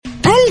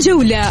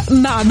الجولة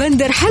مع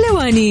بندر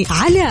حلواني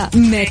على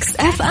ميكس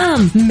اف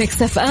ام.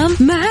 ميكس اف ام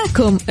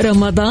معاكم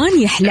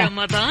رمضان يحلى.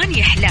 رمضان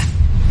يحلى.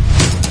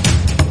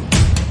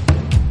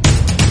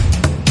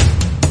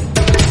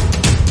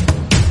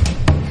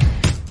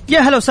 يا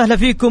هلا وسهلا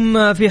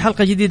فيكم في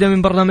حلقة جديدة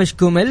من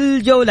برنامجكم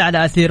الجولة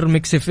على أثير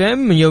ميكس اف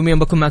ام. يوميا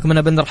بكون معكم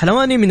أنا بندر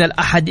حلواني من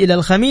الأحد إلى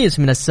الخميس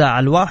من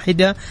الساعة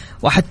 1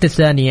 وحتى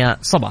 2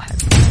 صباحا.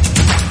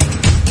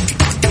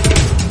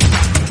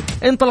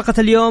 انطلقت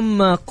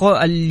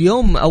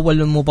اليوم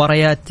أول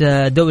مباريات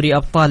دوري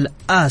أبطال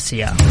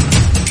آسيا.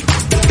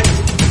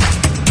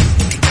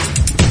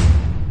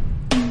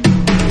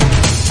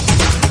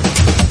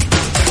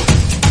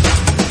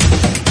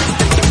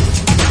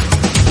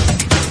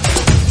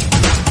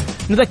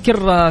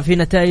 نذكر في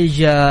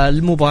نتائج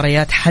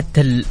المباريات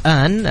حتى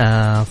الآن.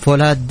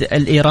 فولاد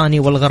الإيراني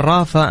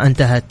والغرافة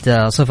انتهت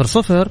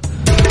 0-0،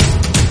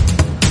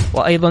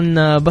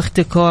 وأيضا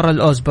بختكور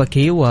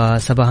الأوزبكي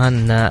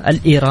وسبهان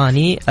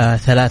الإيراني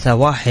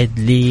 3-1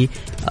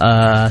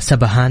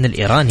 لسبهان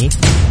الإيراني.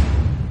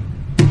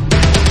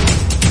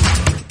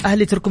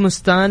 أهلي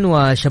تركمانستان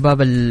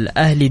وشباب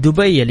الأهلي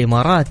دبي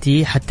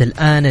الإماراتي حتى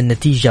الآن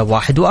النتيجة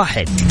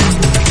 1-1.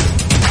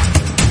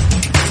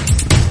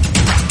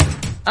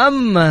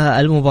 أما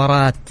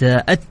المباراة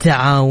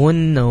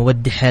التعاون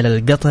والدحيل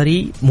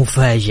القطري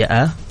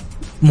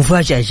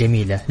مفاجأة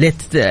جميلة.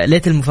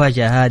 ليت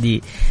المفاجأة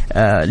هذه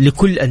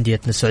لكل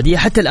أنديتنا السعودية.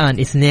 حتى الآن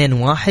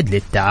 2-1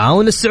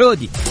 للتعاون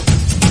السعودي.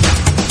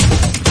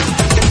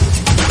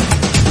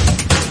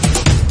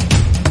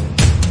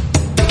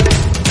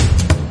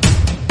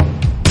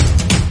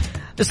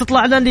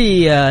 استطلعنا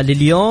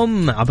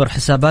لليوم عبر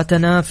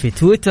حساباتنا في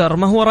تويتر: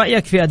 ما هو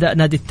رأيك في أداء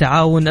نادي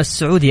التعاون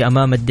السعودي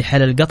أمام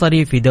الدحيل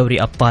القطري في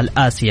دوري أبطال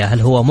آسيا؟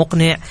 هل هو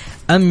مقنع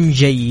أم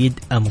جيد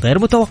أم غير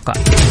متوقع؟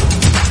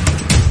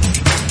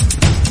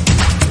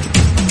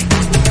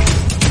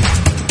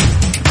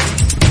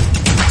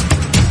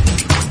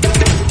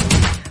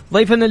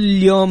 ضيفنا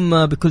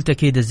اليوم بكل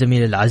تأكيد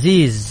الزميل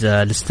العزيز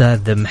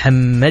الأستاذ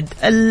محمد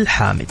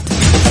الحامد.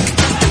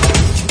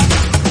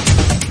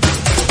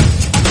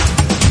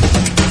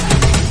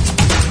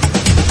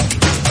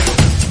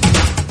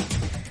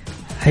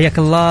 حياك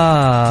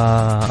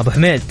الله أبو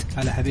حميد.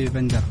 هلا حبيبي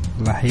بندر،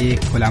 الله يحييك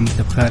والعام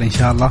وانت بخير إن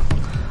شاء الله.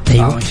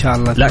 أيوة إن شاء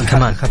الله. لا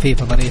كمان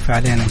خفيفة ظريفة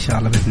علينا إن شاء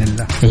الله بإذن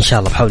الله. إن شاء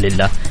الله بحول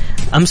الله.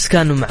 أمس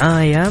كانوا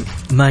معايا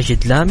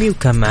ماجد لامي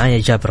وكان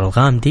معايا جابر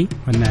الغامدي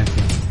والنافي.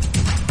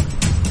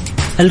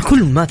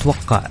 الكل ما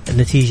توقع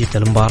نتيجة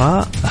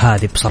المباراة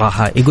هذه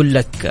بصراحة. يقول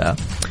لك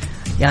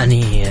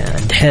يعني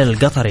الدحيل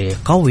القطري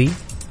قوي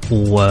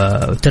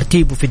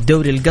وترتيبه في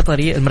الدوري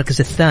القطري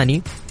المركز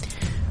الثاني.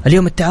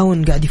 اليوم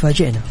التعاون قاعد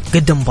يفاجئنا،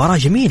 قدم مباراة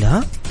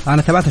جميلة.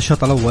 أنا تابعت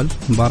الشوط الأول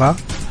مباراة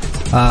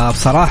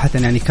بصراحة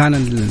يعني كان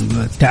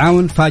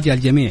التعاون فاجأ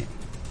الجميع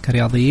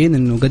كرياضيين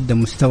إنه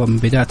قدم مستوى من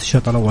بداية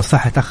الشوط الأول.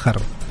 صح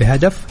تأخر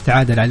بهدف،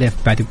 تعادل عليه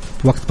بعد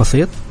وقت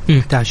بسيط،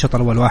 انتهى الشوط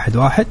الأول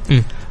 1-1.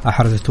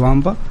 أحرز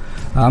توامبا.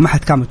 ما حد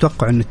كان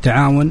متوقع إنه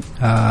التعاون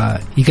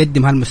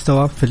يقدم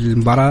هالمستوى في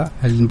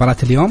المباراة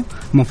اليوم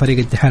من فريق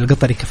الدحيل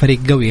القطري كفريق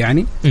قوي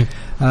يعني.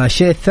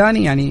 الشيء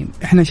الثاني يعني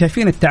إحنا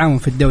شايفين التعاون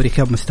في الدوري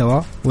كيف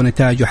مستوى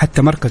ونتائجه،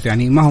 حتى مركز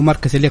يعني ما هو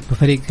مركز اللي يكبر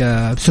فريق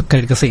بسكر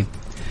القصيم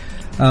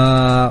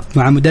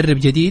مع مدرب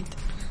جديد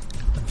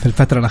في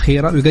الفترة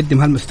الأخيرة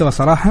ويقدم هالمستوى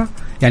صراحة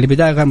يعني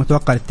بداية غير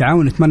متوقع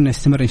للتعاون. نتمنى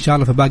يستمر إن شاء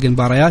الله في باقي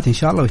المباريات إن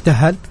شاء الله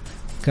ويتأهل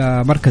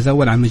كمركز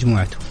أول عن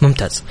مجموعته.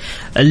 ممتاز.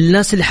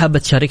 الناس اللي حابة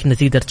تشاركنا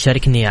تقدر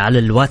تشاركني على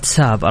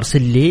الواتساب.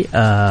 أرسل لي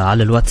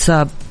على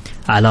الواتساب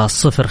على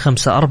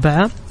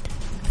 054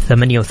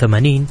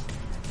 88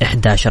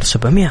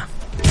 11700.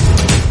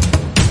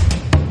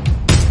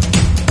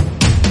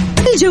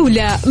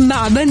 الجولة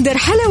مع بندر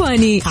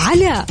حلواني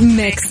على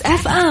ميكس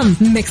اف ام.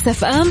 ميكس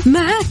اف ام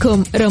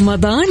معاكم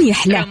رمضان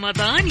يحلى.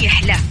 رمضان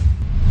يحلى.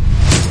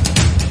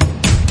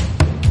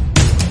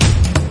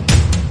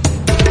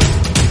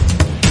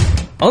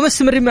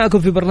 ومستمرين معكم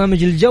في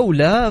برنامج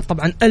الجولة.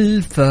 طبعا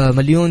 1000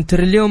 مليون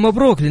تريليون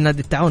مبروك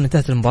لنادي التعاون.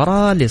 انتهت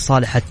المباراة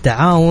لصالح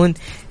التعاون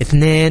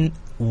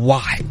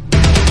 2-1.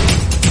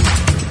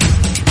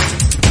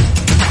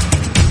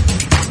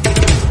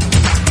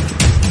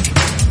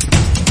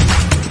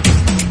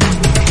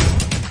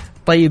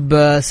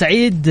 طيب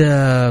سعيد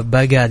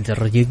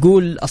باقادر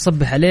يقول: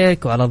 أصبح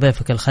عليك وعلى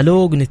ضيفك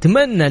الخلوق،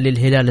 نتمنى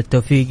للهلال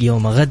التوفيق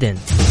يوم غد.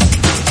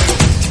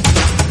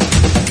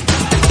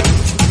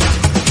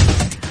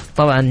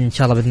 طبعا إن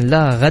شاء الله بإذن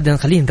الله غدا.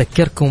 خلينا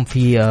نذكركم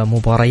في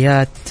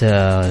مباريات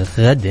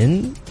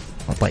غدا.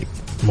 طيب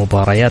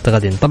مباريات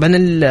غدا طبعا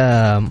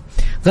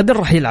غدا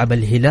راح يلعب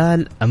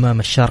الهلال أمام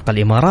الشارقة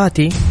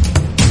الإماراتي،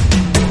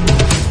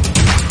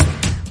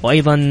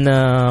 وأيضا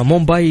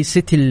مومباي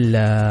سيتي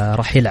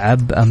راح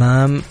يلعب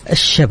أمام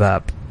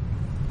الشباب.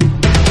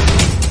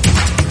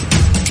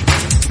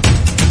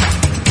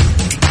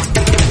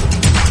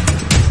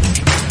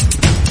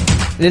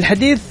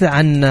 للحديث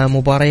عن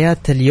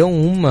مباريات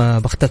اليوم: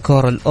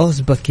 بختكور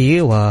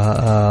الأوزبكي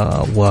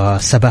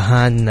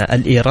وسبهان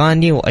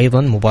الإيراني،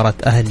 وأيضا مباراة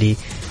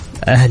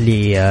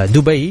أهلي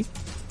دبي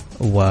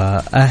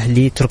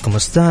وأهلي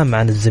تركمستان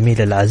معنا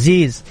الزميل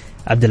العزيز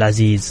عبد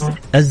العزيز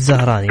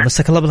الزهراني.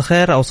 مساك الله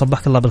بالخير أو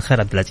صبحك الله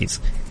بالخير عبد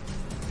العزيز.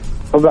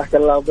 صبحك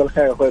الله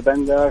بالخير أخوي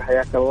بندر،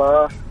 حياك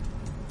الله،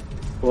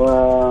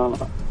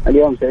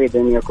 واليوم سعيد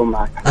أني أكون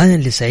معك. أنا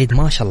اللي سعيد،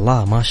 ما شاء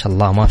الله ما شاء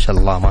الله ما شاء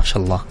الله ما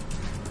شاء الله،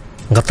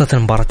 غطيت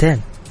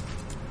المباراتين.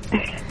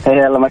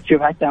 يلا ما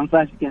تشوف حتى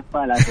أنفاس كيف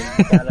طالعت.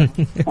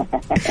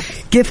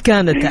 كيف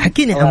كانت؟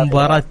 حكيني عن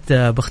مباراة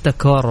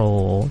بختكور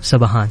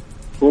وسبهان.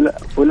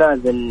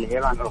 فولاذ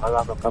الإيراني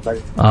والغراف القطري.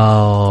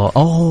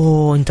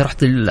 أنت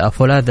رحت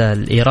الفولاذ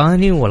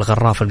الإيراني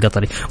والغراف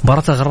القطري.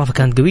 مباراة الغرافة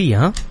كانت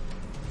قوية ها؟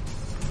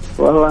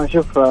 والله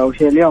شوف،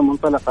 وشي اليوم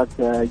انطلقت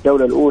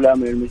الجولة الأولى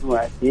من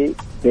المجموعة سي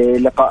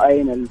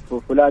بلقاءين،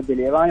 الفولاذ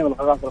الإيراني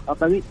والغراف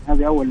القطري.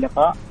 هذا أول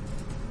لقاء،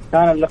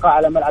 كان اللقاء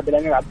على ملعب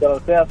الأمير عبد الله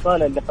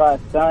الفيصل. اللقاء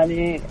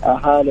الثاني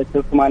أهالي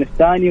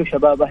تركمانستاني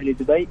وشباب أهل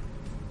دبي.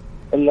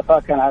 اللقاء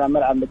كان على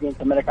ملعب مدينة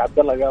الملك عبد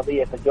الله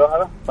رياضية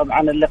الجوهرة.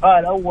 طبعا اللقاء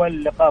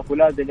الأول لقاء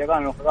فولاذ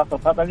الإيراني والغراف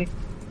القطري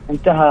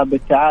انتهى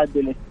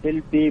بالتعادل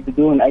السلبي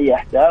بدون أي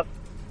أهداف.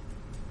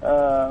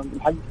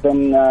 حقيقة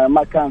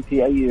ما كان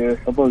في أي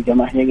حضور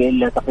جماهيري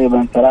إلا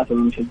تقريبا 3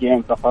 من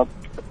المشجعين فقط،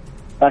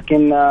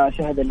 لكن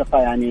شهد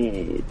اللقاء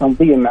يعني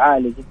تنظيم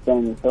عالي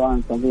جدا، سواء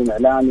تنظيم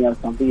إعلامي أو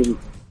تنظيم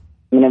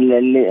من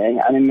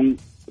يعني من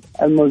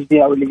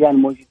الموجودين أو اللجان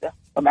الموجودة.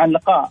 طبعا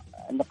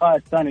اللقاء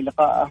الثاني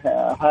لقاء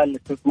أهل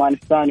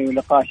تركمانستاني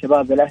ولقاء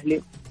شباب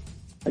الأهلي.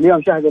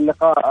 اليوم شهد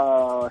اللقاء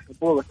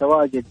حضور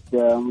وتواجد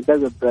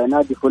مدرب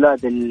نادي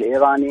فولاذ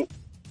الإيراني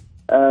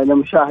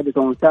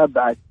لمشاهدة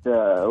ومتابعة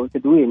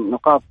وتدوين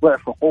نقاط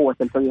ضعف وقوة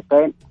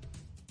الفريقين،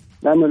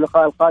 لأنه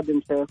اللقاء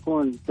القادم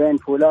سيكون بين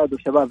فولاذ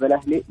وشباب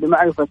الأهلي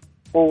لمعرفة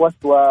قوة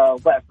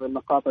وضعف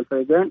نقاط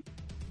الفريقين،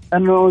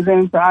 لأنه زي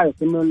ما أنت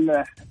عارف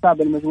إنه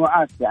حساب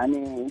المجموعات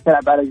يعني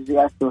تلعب على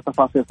جزئيات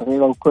وتفاصيل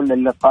صغيرة، وكل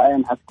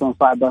اللقاءين حتكون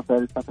صعبة في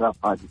الفترة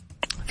القادمة.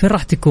 فين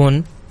راح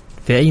تكون؟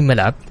 في أي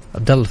ملعب؟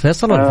 عبد الله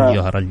الفيصل ولا في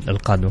الجوهرة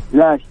القادم؟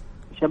 لا،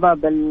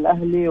 شباب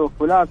الأهلي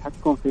وفولاذ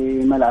حتكون في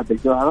ملعب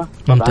الجوهرة.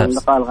 ممتاز.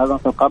 طبعا لقاء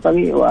الغراف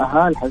القطري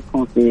وأهال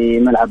حتكون في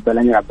ملعب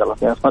الأمير عبد الله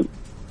الفيصل.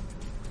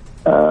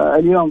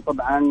 اليوم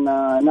طبعا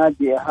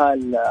نادي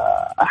أهال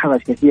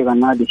أحرج كثيرا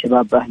نادي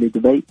شباب أهل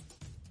دبي،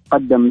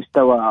 قدم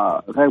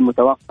مستوى غير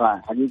متوقع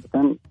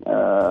حقيقة،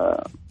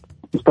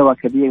 مستوى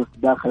كبير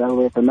داخل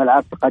أرضية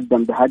الملعب،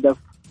 تقدم بهدف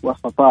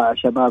واستطاع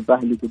شباب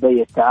أهل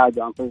دبي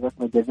التعادل عن طريق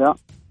ركلة جزاء.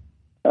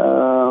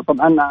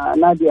 طبعا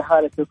نادي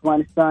أهالي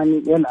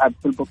تركمانستاني يلعب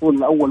في البطولة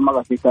لأول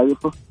مرة في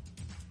تاريخه،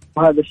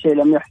 وهذا الشيء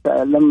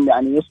لم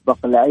يعني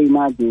يسبق لأي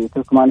نادي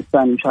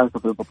تركمانستاني مشاركة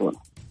في البطولة.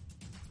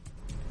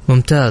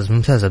 ممتاز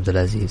ممتاز عبد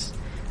العزيز،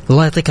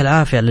 الله يعطيك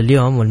العافية على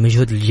اليوم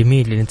والمجهود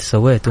الجميل اللي انت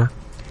سويته.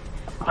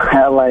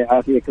 الله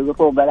يعافيك،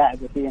 الرطوبة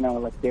لاعبة فينا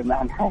والله كثير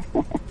معنا.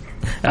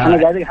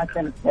 أنا قادر حتى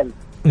نتكلم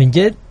من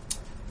جد.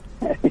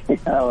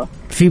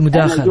 في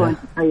مداخلة.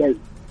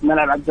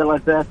 ملعب عبد الله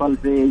الفيصل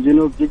في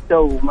جنوب جدة،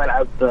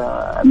 وملعب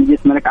مدينة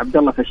الملك عبد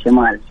الله في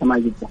الشمال،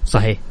 شمال جدة.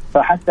 صحيح.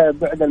 فحتى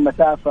بعد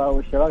المسافة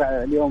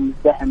والشوارع اليوم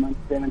مزدحمة،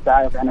 زي ما أنت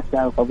عارف عن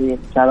الشهر الطويل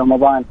شهر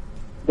رمضان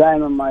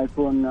دائما ما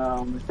يكون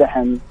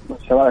مزدحم،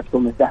 والشوارع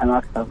تكون مزدحمة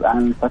أكثر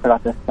عن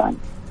الفترات الثانية.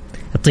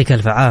 يعطيك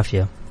ألف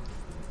عافية.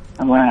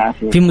 الله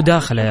يعافيك. في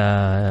مداخلة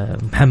يا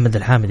محمد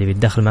الحامدي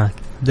بيتدخل معك.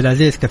 عبد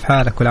العزيز كيف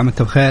حالك؟ كل عام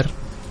وانت بخير.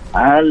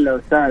 هلا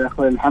وسهلا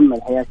اخوي محمد،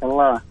 حياك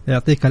الله.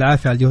 يعطيك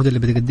العافيه على الجهود اللي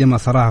بتقدمها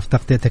صراحه في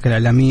تغطيتك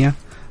الاعلاميه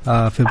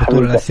في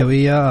البطوله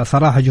الاسيويه،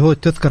 صراحه جهود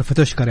تذكر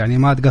فتشكر، يعني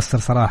ما تقصر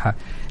صراحه،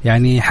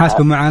 يعني حاسس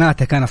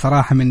بمعاناتك انا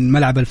صراحه من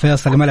ملعب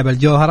الفيصل لملعب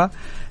الجوهره،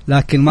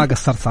 لكن ما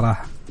قصرت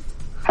صراحه.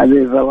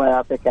 حبيبي الله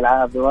يعطيك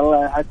العافيه،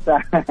 والله حتى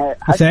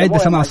سعيد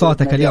بسمع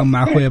صوتك اليوم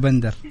مع اخوي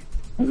بندر.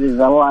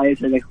 حبيبي الله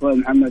يسعدك اخوي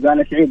محمد،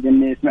 انا سعيد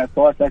اني سمعت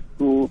صوتك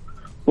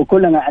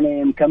وكلنا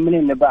يعني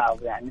مكملين لبعض،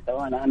 يعني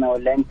سواء أنا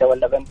ولا أنت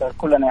ولا بندر،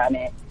 كلنا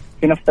يعني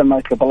في نفس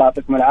المركب. الله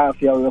يعطيكم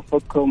العافية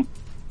ويوفقكم،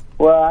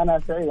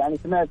 وأنا سعيد يعني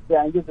سمعت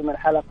يعني جزء من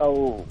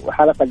الحلقة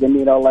وحلقة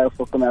جميلة، والله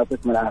يوفقكم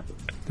ويعطيكم العافية.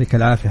 يعطيك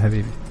العافية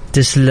حبيبي.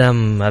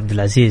 تسلم عبد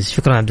العزيز،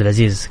 شكرا عبد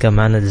العزيز. كان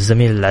معنا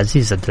الزميل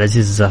العزيز عبد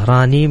العزيز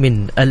الزهراني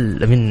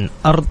من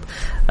أرض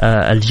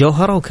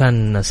الجوهرة،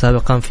 وكان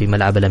سابقا في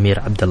ملعب الأمير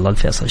عبد الله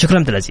الفيصل. شكرا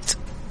عبد العزيز.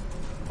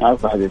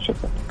 عفوا حبيبي،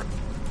 شكرا.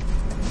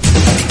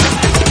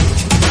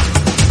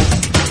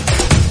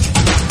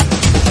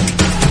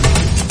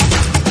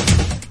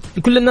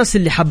 لكل الناس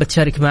اللي حابة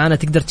تشارك معنا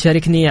تقدر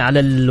تشاركني على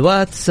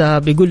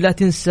الواتساب. يقول لا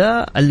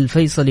تنسى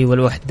الفيصلي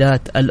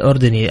والوحدات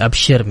الأردني،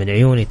 أبشر من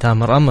عيوني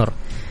تامر أمر،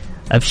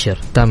 أبشر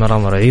تامر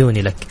أمر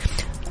عيوني لك.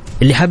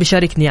 اللي حاب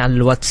يشاركني على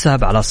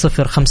الواتساب على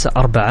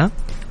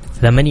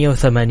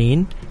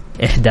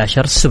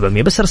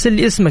 054-88-11700، بس ارسل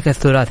لي اسمك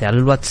الثلاثي على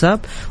الواتساب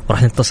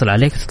وراح نتصل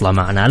عليك وتطلع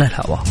معنا على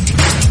الهواء.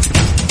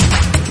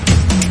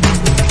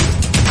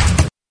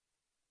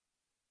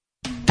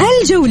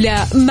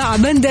 الجولة مع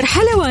بندر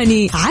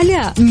حلواني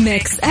على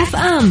ميكس اف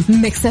ام.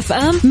 ميكس اف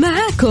ام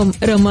معاكم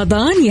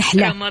رمضان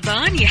يحلى.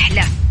 رمضان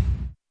يحلى.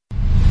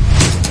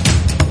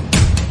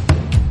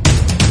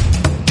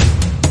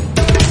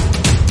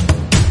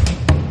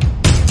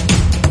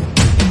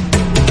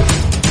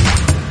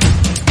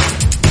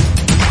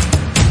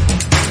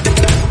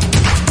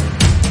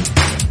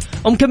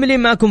 ومكملين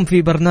معكم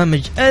في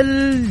برنامج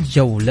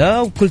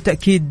الجولة، وكل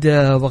تأكيد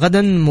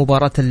غدا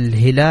مباراة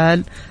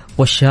الهلال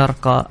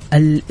والشارقة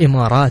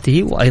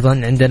الإماراتي،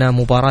 وأيضا عندنا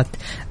مباراة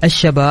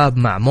الشباب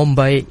مع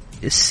مومباي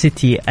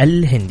سيتي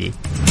الهندي.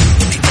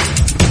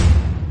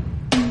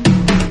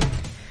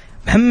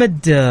 محمد،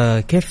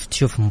 كيف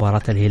تشوف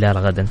مباراة الهلال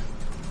غدا؟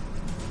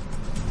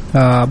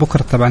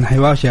 بكرة طبعا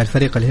حيواجه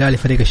الفريق الهلالي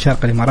فريق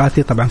الشارقة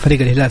الإماراتي. طبعا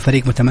فريق الهلال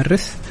فريق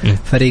متمرس،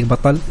 فريق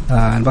بطل،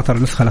 البطل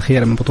النسخة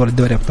الأخيرة من بطولة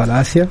دوري أبطال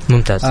آسيا.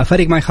 ممتاز.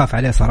 فريق ما يخاف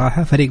عليه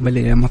صراحة، فريق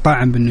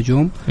مطاعم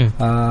بالنجوم.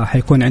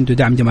 حيكون عنده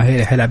دعم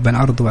جماهيري، حيلعب بين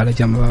أرضه وعلى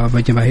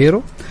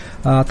جماهيره.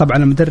 طبعا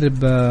المدرب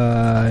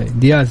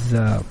دياز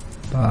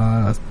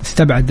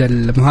استبعد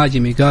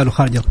المهاجم، قالوا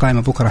خارج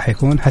القائمة بكرة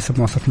حيكون حسب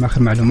ما وصلت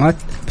آخر معلومات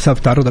بسبب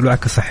تعرض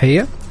الوعكة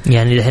الصحية.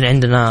 يعني الحين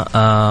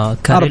عندنا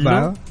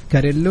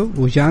كاريلو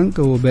وجانج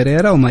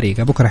وبيريرا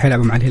وماريغا بكرة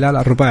حيلعبوا مع الهلال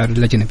الرباعي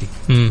الأجنبي.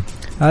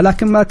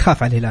 لكن ما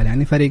تخاف على الهلال،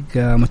 يعني فريق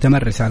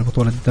متمرس على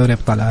بطولة دوري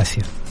أبطال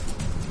آسيا.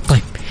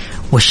 طيب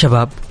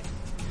والشباب؟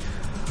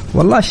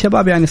 والله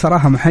الشباب يعني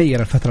صراحة محير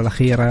الفترة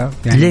الأخيرة.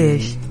 يعني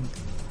ليش؟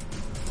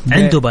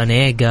 عنده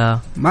بانيجا،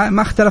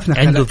 ما اختلفنا،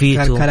 عنده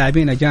فيتو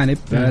كلاعبين أجانب.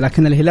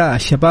 لكن الهلال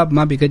الشباب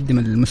ما بيقدم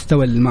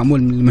المستوى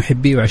المعمول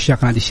للمحبي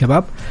وعشاق نادي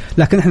الشباب.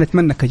 لكن احنا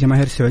نتمنى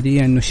كجماهير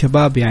سعودية إنه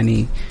الشباب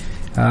يعني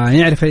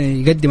يعرف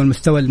يقدم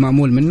المستوى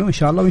المعمول منه إن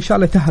شاء الله، وإن شاء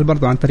الله يتأهل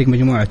برضو عن طريق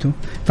مجموعته.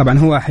 طبعا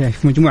هو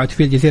في مجموعته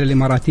في الجزيرة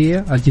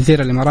الإماراتية،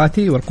 الجزيرة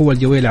الإماراتي والقوة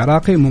الجوية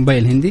العراقي ومومباي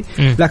الهندي.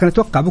 لكن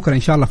أتوقع بكرة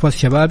إن شاء الله فوز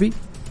شبابي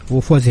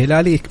وفوز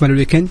هلالي يكمل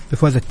الويكند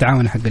بفوز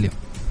التعاون حق اليوم.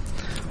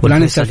 ولا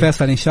ننسى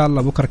الفيصل إن شاء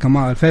الله بكرة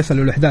كمان، الفيصل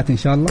والوحدات إن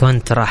شاء الله.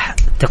 كنت راح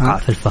تقع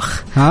في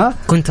الفخ.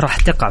 كنت راح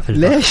تقع في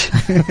الفخ. ليش؟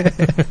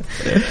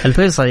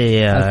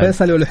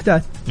 الفيصل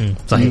والوحدات.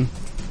 صحيح.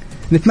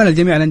 نتمنى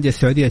لجميع الأندية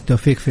السعودية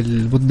التوفيق في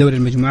الدوري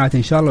المجموعات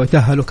إن شاء الله،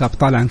 ويتأهلوا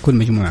كأبطال عن كل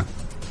مجموعة.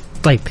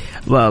 طيب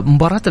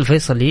مباراة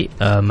الفيصلي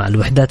مع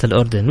الوحدات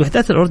الأردن.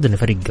 الوحدات الأردن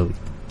فريق قوي،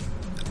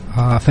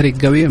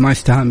 فريق قوي ما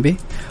يستهان به.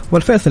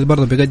 والفيصل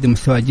برضه بيقدم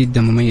مستوى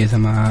جدا مميز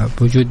مع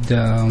وجود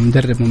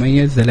مدرب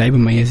مميز، لاعبين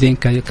مميزين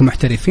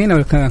كمحترفين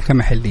أو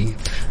كمحليين.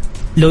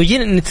 لو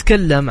جينا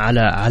نتكلم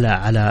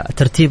على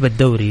ترتيب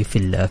الدوري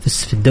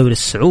في الدوري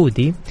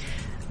السعودي،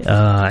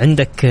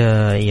 عندك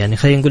يعني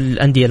خلينا نقول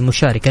الأندية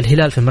المشاركة: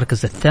 الهلال في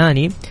المركز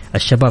الثاني،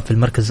 الشباب في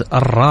المركز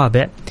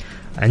الرابع،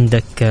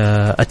 عندك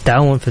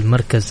التعاون في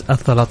المركز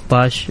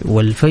 13،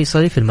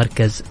 والفيصلي في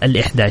المركز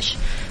 11.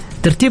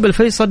 ترتيب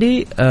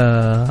الفيصلي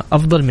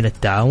أفضل من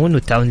التعاون،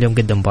 والتعاون اليوم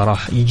قدم مباراة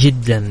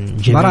جدا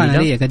جميلة. مباراة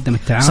نارية قدم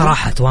التعاون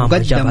صراحة،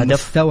 قدم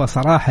مستوى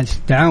صراحة.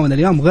 التعاون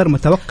اليوم غير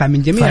متوقع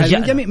من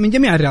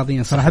جميع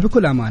الرياضيين صراحة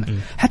بكل أمانة.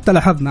 حتى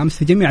لاحظنا أمس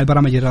في جميع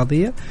البرامج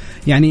الرياضية،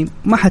 يعني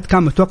ما حد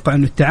كان متوقع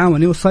إنه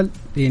التعاون يوصل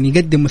يعني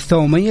يقدم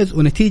مستوى مميز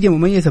ونتيجة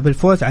مميزة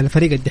بالفوز على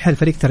فريق الدحيل.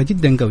 فريق ترى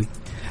جدا قوي.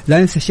 لا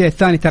ننسى الشيء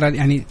الثاني، ترى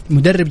يعني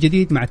مدرب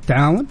جديد مع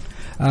التعاون.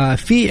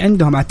 في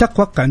عندهم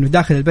أتوقع أنه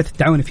داخل البيت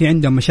التعاوني في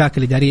عندهم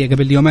مشاكل إدارية.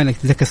 قبل يومين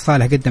زكي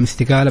الصالح قدم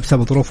استقالة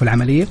بسبب ظروفه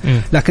العملية.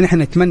 لكن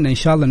احنا نتمنى إن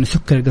شاء الله أن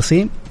سكر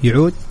القصيم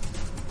يعود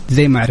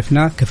زي ما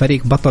عرفناه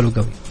كفريق بطل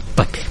وقوي.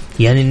 طيب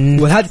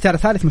يعني وهذه ترى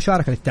ثالث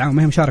مشاركة للتعاون،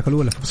 ما هي مشاركة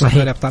الأولى في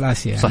بطولة أبطال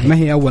آسيا يعني. ما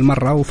هي أول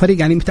مرة، وفريق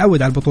يعني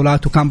متعود على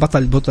البطولات، وكان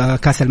بطل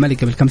كأس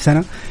الملك قبل كم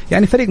سنة.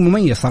 يعني فريق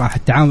مميز صراحة،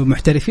 التعاون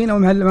محترفين أو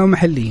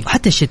محليين.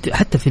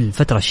 حتى في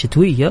الفترة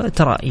الشتوية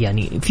ترى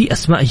يعني في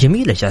أسماء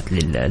جميلة جات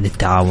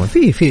للتعاون.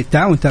 في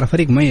التعاون ترى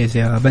فريق مميز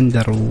يا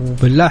بندر،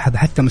 وبنلاحظ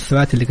حتى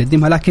مستويات اللي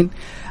قدمها. لكن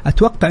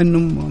أتوقع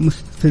إنه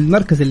في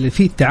المركز اللي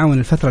فيه التعاون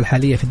الفترة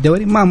الحالية في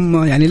الدوري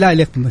ما يعني لا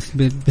يليق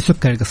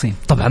بسكر القصيم.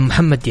 طبعا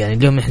محمد، يعني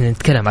اليوم إحنا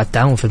نتكلم عن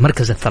التعاون في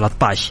المركز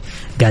 13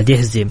 قاعد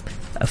يهزم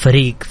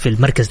فريق في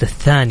المركز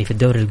الثاني في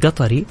الدوري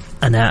القطري.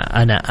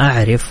 أنا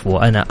أعرف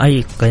وأنا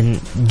أيقن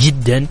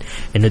جدا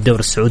إن الدوري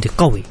السعودي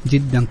قوي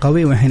جدا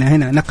قوي،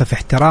 وهنا نقف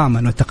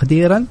احتراما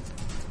وتقديرا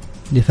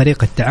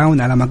لفريق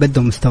التعاون على ما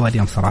قدم مستوى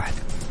اليوم صراحة.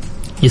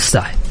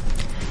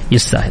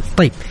 يستاهل.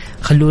 طيب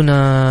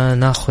خلونا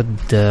ناخد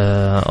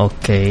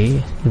أوكي،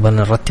 يبغى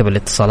نرتب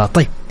الاتصالات.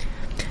 طيب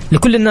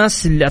لكل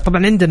الناس اللي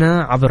طبعا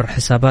عندنا عبر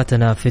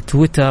حساباتنا في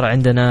تويتر،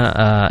 عندنا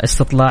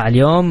استطلاع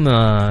اليوم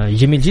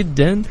جميل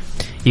جدا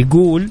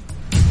يقول: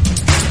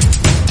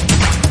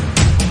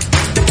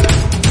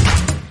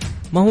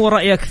 ما هو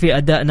رأيك في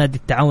أداء نادي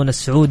التعاون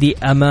السعودي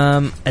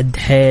أمام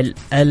الدحيل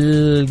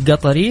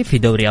القطري في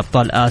دوري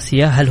أبطال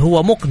آسيا؟ هل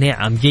هو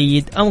مقنع أم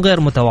جيد أم غير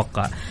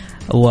متوقع؟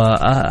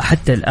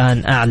 وحتى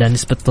الآن أعلى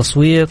نسبة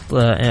تصويت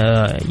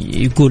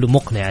يقولوا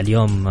مقنع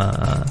اليوم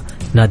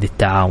نادي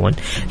التعاون.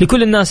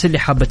 لكل الناس اللي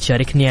حابة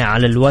تشاركني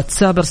على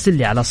الواتساب ارسل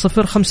لي على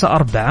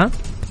 054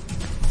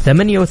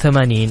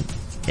 88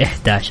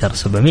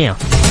 11700.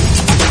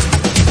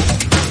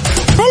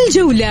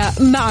 الجولة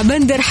مع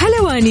بندر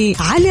حلواني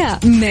على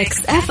ميكس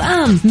اف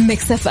ام.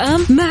 ميكس اف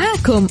ام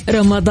معاكم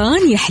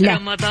رمضان يحلى.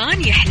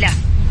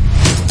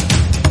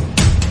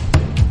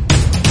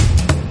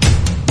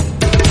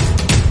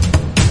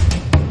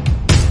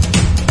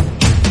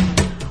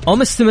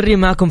 ومستمرين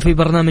معكم في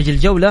برنامج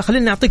الجولة.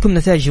 خلينا نعطيكم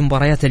نتائج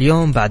مباريات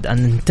اليوم بعد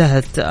أن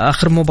انتهت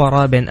آخر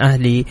مباراة بين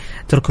أهلي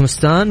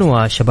تركمستان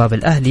وشباب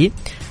الأهلي.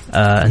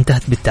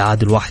 انتهت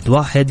بالتعادل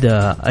 1-1.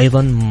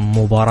 أيضا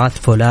مباراة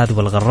فولاد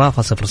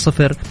والغرافة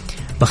 0-0.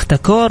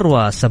 بختكور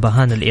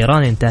وسبهان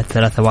الإيراني انتهت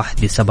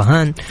 3-1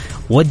 لسبهان.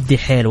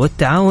 والدحيل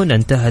والتعاون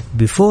انتهت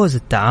بفوز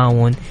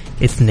التعاون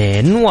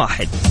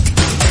 2-1.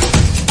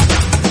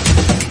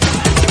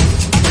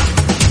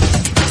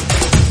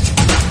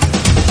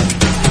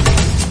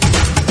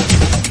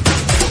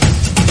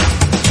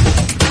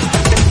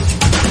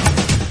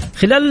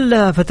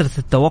 خلال فترة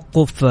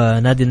التوقف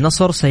نادي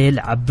النصر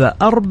سيلعب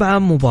 4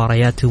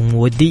 مباريات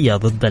ودية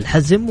ضد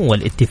الحزم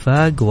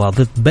والاتفاق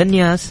وضد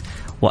بنياس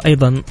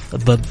وأيضا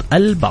ضد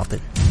الباطن.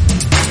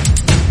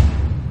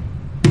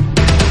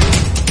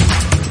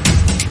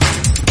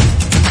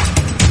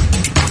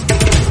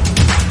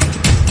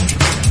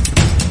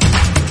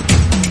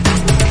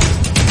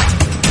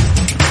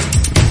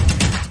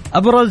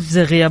 أبرز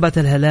غيابات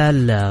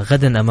الهلال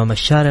غدا أمام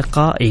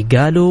الشارقة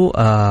إيغالو،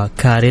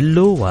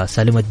 كاريلو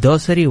وسالم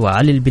الدوسري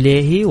وعلي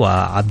البليهي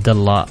وعبد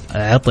الله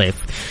عطيف.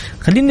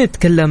 خلينا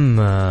نتكلم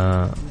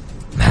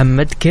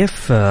محمد،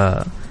 كيف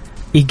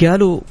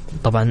إيغالو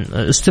طبعا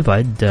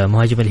استبعد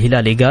مهاجم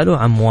الهلال إيغالو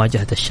عن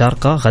مواجهة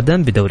الشارقة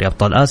غدا بدوري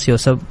أبطال آسيا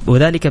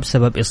وذلك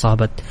بسبب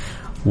إصابة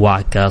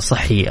وعكة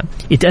صحية.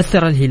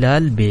 يتأثر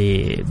الهلال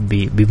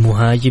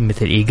بمهاجم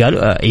مثل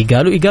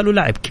إيغالو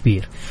لاعب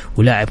كبير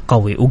ولاعب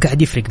قوي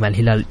وقاعد يفرق مع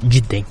الهلال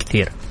جدا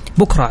كثير.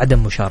 بكرة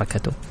عدم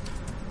مشاركته.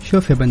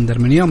 شوف يا بندر،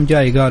 من يوم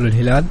جاء إيغالو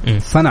الهلال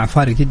صنع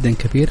فارق جدا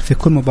كبير. في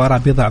كل مباراة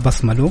بيضع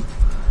بصمة له،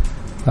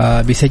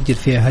 بيسجل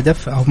فيها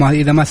هدف أو ما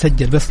إذا ما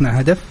سجل بيصنع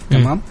هدف.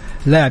 تمام،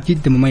 لاعب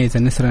جدا مميز.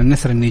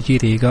 النسر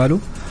النيجيري قالوا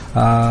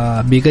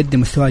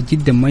بيقدم مستويات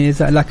جدا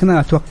مميزة، لكن أنا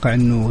أتوقع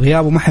إنه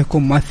غيابه ما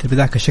حيكون مؤثر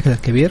بذاك الشكل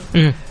الكبير.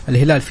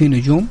 الهلال فيه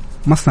نجوم،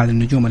 مصنع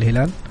للنجوم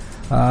الهلال.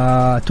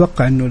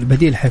 أتوقع إنه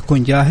البديل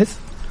حيكون جاهز،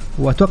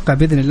 وأتوقع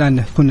بإذن الله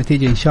أن تكون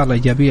نتيجة إن شاء الله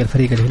إيجابية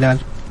لفريق الهلال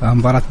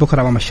مباراة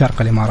بكرة أمام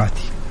الشارقة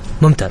الإماراتي.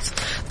 ممتاز.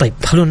 طيب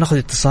خلونا ناخذ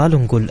اتصال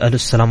ونقول ألو،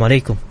 السلام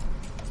عليكم.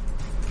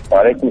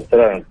 وعليكم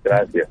السلام.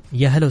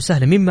 يا هلا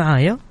وسهلا، مين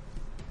معايا؟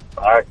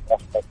 معك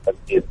أحمد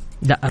قنديل.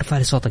 لا أرفع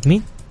لي صوتك.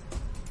 مين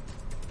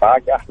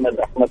معك؟ أحمد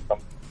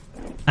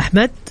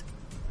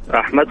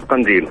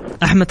قنديل.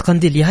 أحمد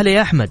قنديل، يا هلا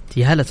يا أحمد.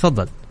 يا هلا،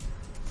 تفضل.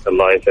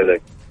 الله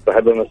يسعدك.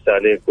 بحب أمسي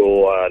عليك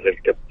وعلى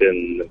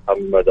الكابتن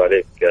محمد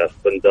وعليك يا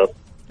بندر.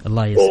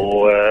 الله يسعدك.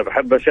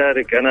 وبحب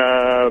أشارك، أنا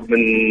من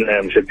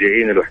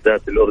مشجعين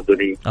الوحدات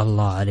الأردني.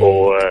 الله عليك.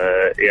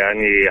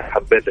 ويعني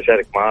حبيت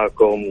أشارك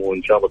معاكم،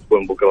 وإن شاء الله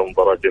تكون بكرة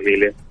مباراة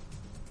جميلة،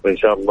 وإن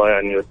شاء الله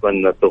يعني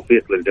نتمنى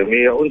التوفيق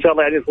للجميع، وإن شاء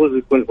الله يعني الفوز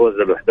يكون فوز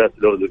للوحدات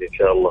الأردني إن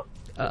شاء الله.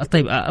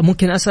 طيب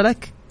ممكن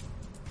أسألك؟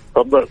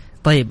 تفضل.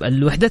 طيب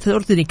الوحدات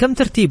الأردني كم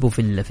ترتيبه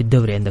في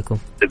الدوري عندكم؟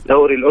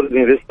 الدوري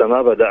الأردني لسه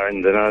ما بدأ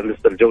عندنا،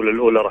 لسه الجولة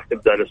الأولى راح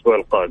تبدأ الأسبوع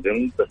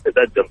القادم، بس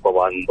تتأجل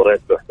طبعا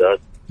مباريات الوحدات.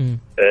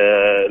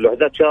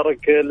 الوحدات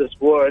شارك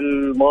الأسبوع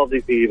الماضي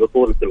في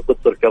بطولة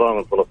القدس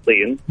الكرامة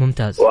فلسطين.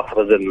 ممتاز.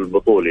 وأحرز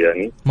البطولة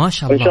يعني ما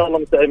شاء الله. إن شاء الله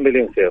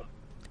متأملين خير.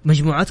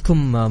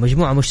 مجموعتكم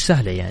مجموعة مش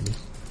سهلة يعني.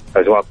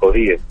 مجموعة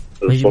قوية.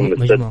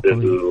 مجموعة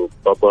قوية.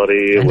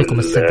 القطري. عندكم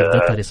السد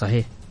القطري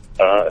صحيح.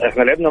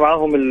 احنا لعبنا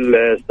معاهم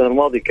السنة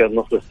الماضية، كان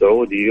النصر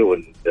السعودي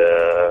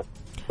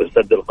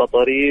والسد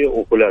القطري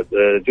وفولاد.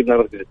 جبنا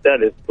المركز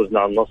الثالث، فزنا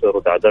على النصر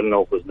وتعادلنا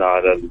وفزنا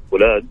على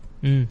الفولاد.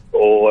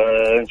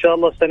 وإن شاء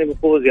الله السنة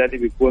بفوز يعني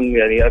بيكون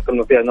يعني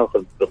أكلنا فيها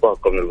ناخذ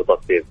بطاقة من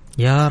البطاقتين.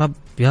 يا رب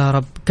يا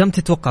رب. كم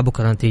تتوقع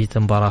بكرة نتيجة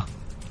المباراة؟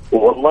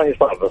 والله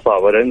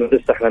صعبة لأنه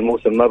لسه احنا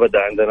الموسم ما بدأ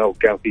عندنا،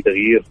 وكان في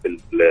تغيير في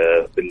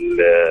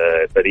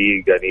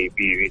الفريق يعني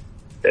في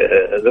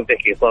زي ما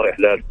تحكي صار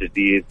إحلال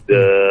جديد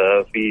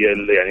في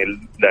يعني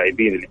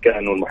اللاعبين اللي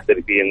كانوا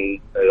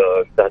المحترفين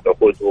انتهت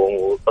عقودهم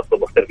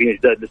وصاروا محترفين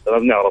جداد لسه ما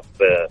بنعرف.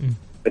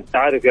 انت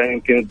عارف يعني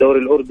يمكن الدوري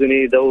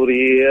الأردني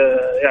دوري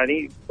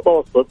يعني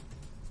متوسط،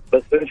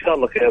 بس إن شاء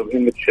الله خير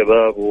بهمة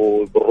الشباب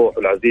وبالروح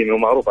والعزيمة،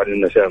 ومعروف عن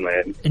النشامة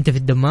يعني. أنت في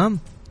الدمام؟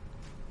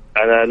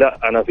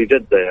 أنا في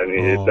جدة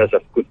يعني.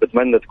 للأسف كنت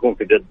بتمنى تكون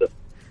في جدة.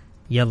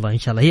 يلا إن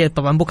شاء الله. هي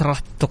طبعا بكرة راح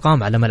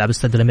تقام على ملعب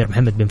استاد الأمير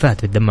محمد بن فهد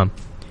في الدمام.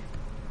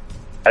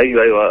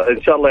 ايوه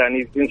ان شاء الله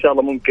يعني ان شاء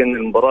الله ممكن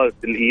المباراه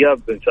الاياب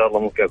ان شاء الله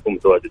ممكن اكون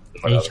متواجد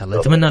ان شاء الله.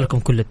 اتمنى لكم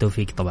كل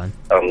التوفيق طبعا.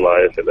 الله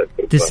يسعدك.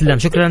 تسلم.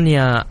 شكرا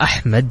يا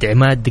احمد.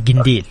 عماد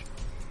قنديل.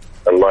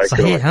 الله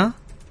يكرمك. صحيح ها؟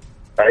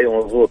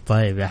 ايوه مضبوط.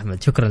 طيب يا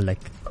احمد شكرا لك.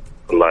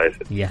 الله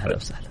يسعدك. يا هلا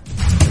وسهلا.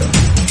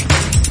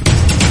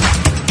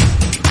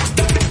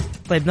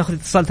 طيب ناخذ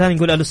اتصال ثاني،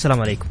 نقول الو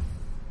السلام عليكم.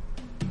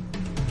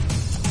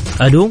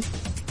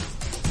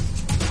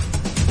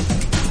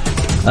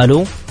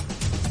 الو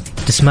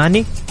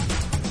تسمعني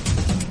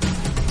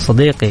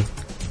صديقي؟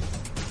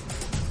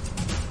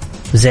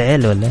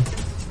 زعل ولا؟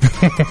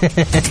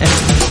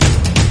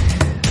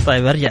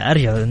 طيب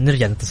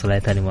نرجع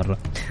نتصل ثاني مرة.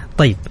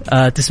 طيب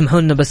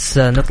تسمحوا لنا بس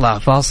نطلع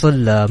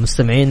فاصل.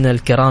 مستمعين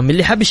الكرام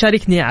اللي حاب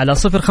يشاركني على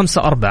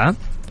 054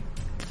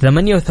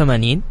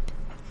 88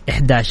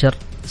 11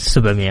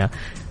 700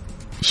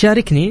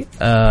 شاركني،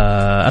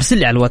 ارسل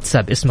لي على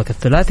الواتساب اسمك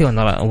الثلاثي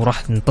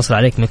وراح نتصل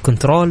عليك من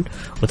كنترول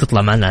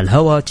وتطلع معنا على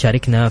الهواء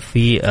تشاركنا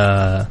في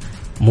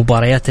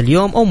مباريات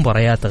اليوم أو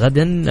مباريات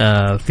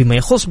غدا فيما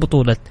يخص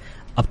بطولة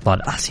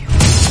أبطال آسيا.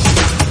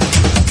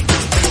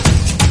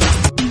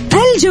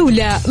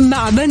 الجولة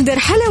مع بندر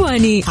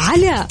حلواني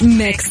على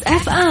ميكس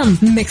اف ام.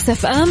 ميكس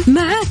اف ام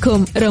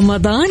معاكم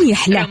رمضان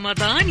يحلى.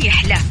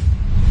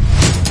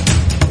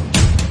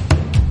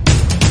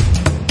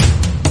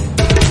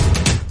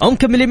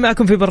 مكملين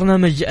معكم في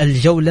برنامج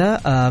الجولة.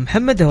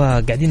 محمد،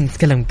 وقاعدين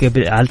نتكلم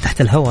على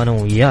تحت الهواء أنا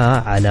وياه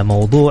على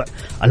موضوع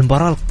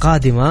المباراة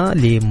القادمة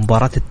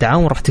لمباراة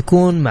التعاون راح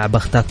تكون مع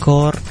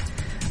بختاكور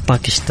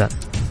باكستان.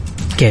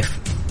 كيف؟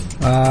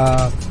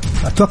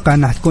 أتوقع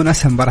أنها تكون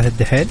أسهل مباراة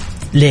الدحيل.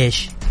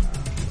 ليش؟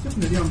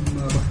 شفنا اليوم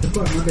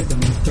بختاكور ما قدم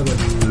المستوى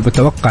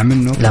المتوقع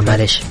منه. لا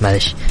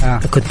معلش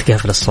كنت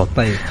قافل الصوت.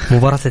 طيب،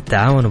 مباراة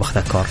التعاون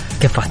وبختاكور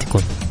كيف راح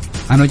تكون؟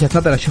 أنا وجهة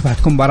نظري أشوفها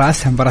تكون مباراة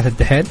أسهل مباراة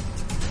الدحيل،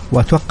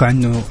 وأتوقع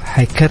أنه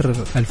حيكرر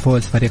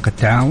الفوز فريق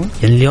التعاون.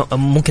 يعني اليوم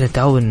ممكن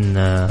التعاون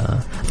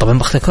طبعا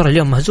بختاكور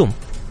اليوم مهزوم.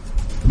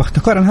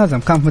 بختاكور انهزم،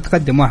 كان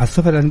متقدم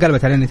 1-0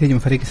 انقلبت عليه النتيجة من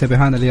فريق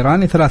سبيهان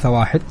الإيراني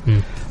 3-1.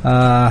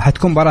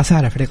 حتكون مباراة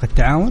سهلة فريق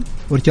التعاون،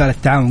 ورجال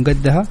التعاون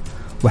قدها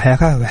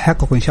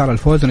وحيحققوا إن شاء الله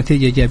الفوز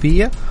ونتيجة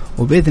إيجابية.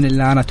 وبإذن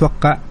الله أنا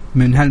أتوقع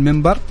من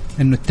هالمنبر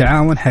أنه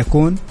التعاون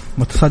حيكون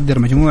متصدر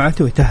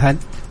مجموعته ويتأهل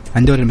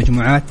عن دوري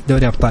المجموعات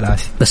دوري أبطال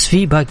آسيا. بس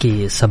في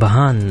باقي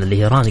سبهان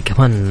الإيراني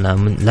كمان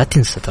لا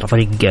تنسى، ترى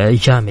فريق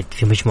جامد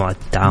في مجموعة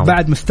التعاون.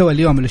 بعد مستوى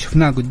اليوم اللي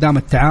شفناه قدام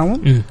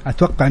التعاون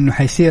أتوقع أنه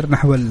حيصير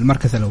نحو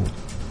المركز الأول،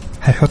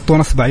 حيحطوا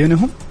نصب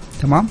عيونهم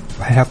تمام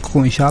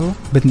وحيحققوا إن شاء الله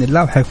بإذن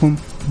الله وحيكون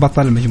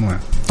بطل المجموعة.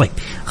 طيب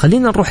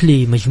خلينا نروح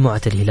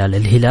لمجموعة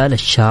الهلال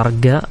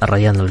الشارقة،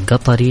 الريان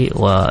القطري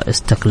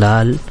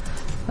واستقلال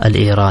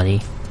الإيراني.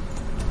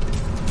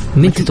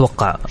 مين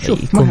تتوقع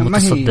يكون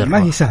متصدر؟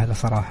 ما هي سهلة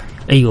صراحة.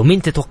 أيوة،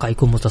 مين تتوقع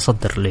يكون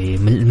متصدر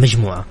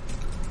للمجموعة؟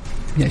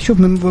 يعني شوف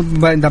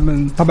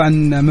طبعا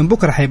من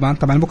بكرة حيبان.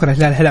 طبعا بكرة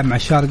الهلال حيلعب مع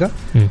الشارقة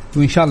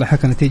وإن شاء الله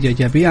حيكون نتيجة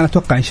إيجابية. أنا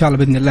أتوقع إن شاء الله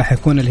بإذن الله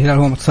حيكون الهلال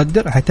هو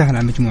متصدر، حيتأهل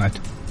عن مجموعته.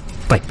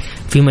 طيب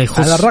فيما يخص،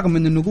 على الرغم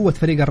من إنه قوة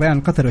فريق الريان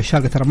القطري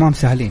والشارقة ترى ما هم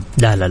سهلين.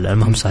 لا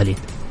ما هم سهلين،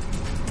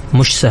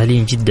 مش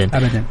سهلين جدا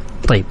أبدا.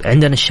 طيب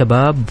عندنا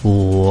الشباب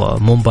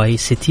ومومباي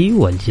سيتي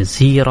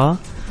والجزيرة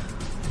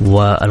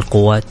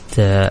والقوات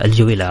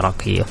الجوية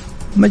العراقية.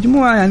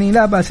 مجموعة يعني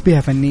لا بأس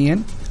بها فنيا.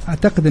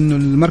 أعتقد أنه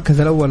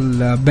المركز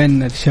الأول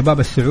بين الشباب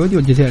السعودي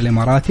والجزيرة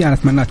الإماراتي. أنا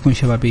أتمنى تكون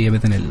شبابية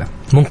بإذن الله.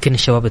 ممكن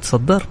الشباب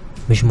يتصدر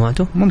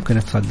مجموعته؟ ممكن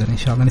يتصدر إن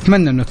شاء الله،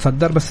 نتمنى أنه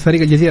يتصدر. بس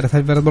فريق الجزيرة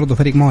برضو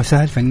فريق ما هو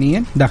سهل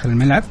فنيا داخل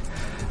الملعب.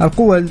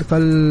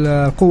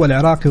 القوة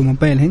العراقي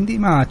ومومباي الهندي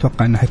ما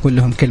أتوقع أنه حيكون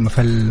لهم كلمة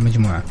في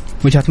المجموعة،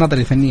 وجهة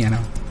نظري الفنية أنا.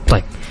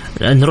 طيب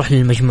نروح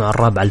للمجموعة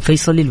الرابعة،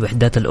 الفيصلي،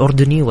 الوحدات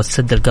الأردني،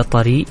 والسد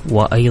القطري،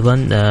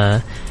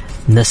 وأيضا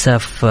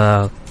نساف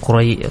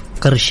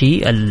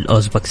قرشي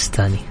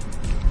الأوزبكستاني.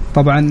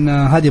 طبعا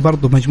هذه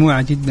برضو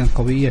مجموعة جدا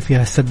قوية،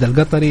 فيها السد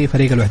القطري،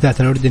 فريق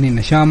الوحدات الأردني،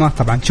 النشامة.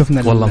 طبعا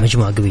شفنا والله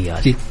مجموعة قوية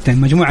جدا،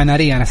 مجموعة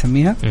نارية أنا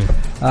أسميها.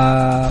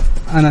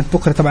 أنا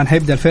بكرة طبعا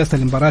حيبدأ الفيصل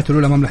المباراة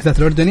الأولى أمام الوحدات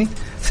الأردني.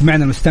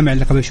 سمعنا المستمع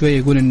اللي قبل شوية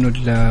يقول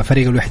إنه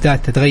فريق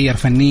الوحدات تتغير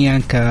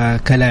فنيا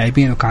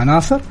كلاعبين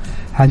وكعناصر.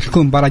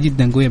 هتكون مباراة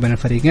جدا قوية بين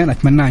الفريقين.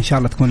 أتمنى إن شاء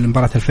الله تكون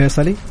المباراة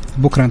الفيصلي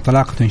بكرة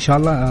انطلاقته إن شاء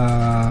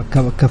الله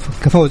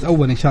كفوز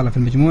أول إن شاء الله في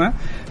المجموعة.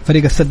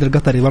 فريق السد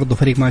القطري برضو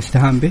فريق ما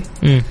يستهان به،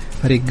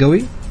 فريق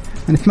قوي.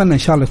 نتمنى إن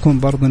شاء الله يكون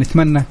برضو،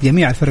 نتمنى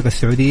جميع الفرق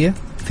السعودية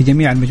في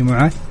جميع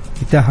المجموعات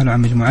يتأهلوا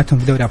عن مجموعتهم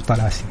في دوري أبطال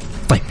آسيا.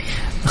 طيب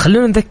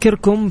خلونا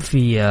نذكركم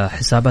في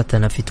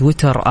حساباتنا في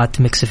تويتر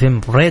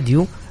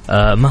 @mixfmradio.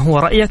 ما هو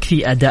رأيك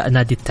في أداء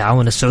نادي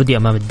التعاون السعودي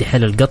أمام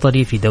الدحيل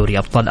القطري في دوري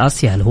أبطال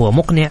آسيا؟ هل هو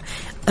مقنع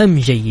أم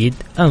جيد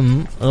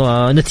أم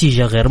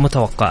نتيجة غير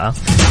متوقعة؟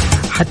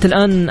 حتى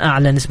الآن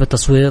أعلى نسبة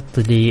تصويت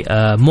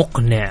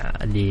لمقنع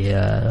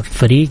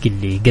للفريق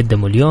اللي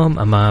قدموا اليوم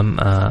أمام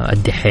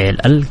الدحيل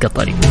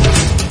القطري.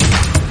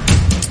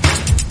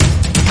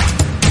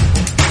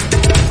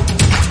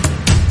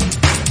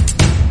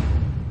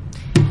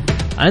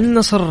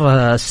 النصر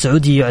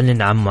السعودي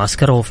يعلن عن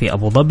معسكره في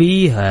أبو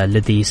ظبي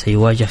الذي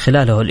سيواجه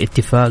خلاله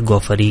الاتفاق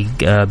وفريق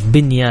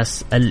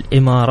بنياس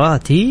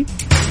الإماراتي.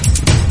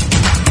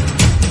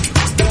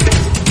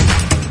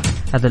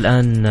 هذا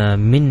الآن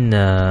من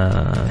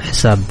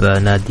حساب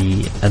نادي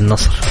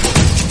النصر.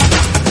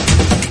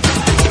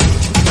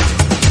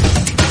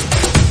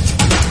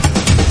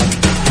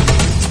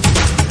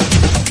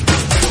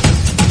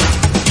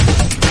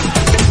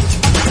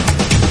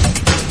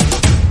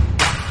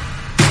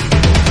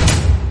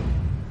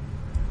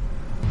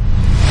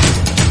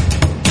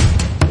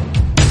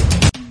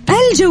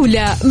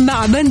 الجولة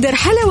مع بندر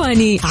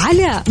حلواني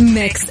على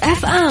ميكس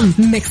اف ام.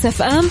 ميكس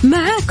اف ام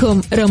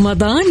معاكم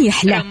رمضان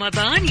يحلى.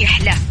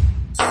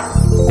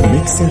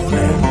 ميكس اف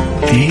ام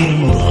في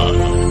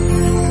رمضان.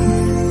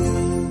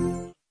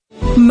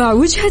 مع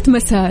وجهة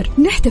مسار.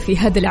 نحتفي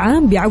هذا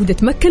العام بعودة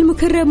مكة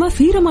المكرمة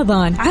في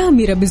رمضان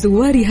عامرة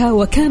بزوارها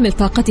وكامل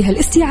طاقتها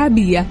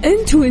الاستيعابية.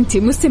 انتي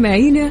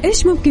مستمعينا،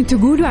 ايش ممكن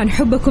تقولوا عن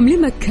حبكم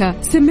لمكة؟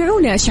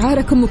 سمعونا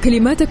أشعاركم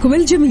وكلماتكم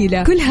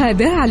الجميلة، كل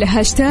هذا على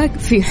هاشتاج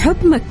في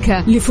حب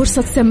مكة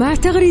لفرصة سماع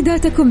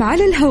تغريداتكم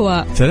على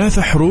الهواء.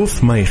 3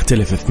 حروف ما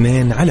يختلف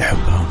 2 على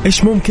حبها.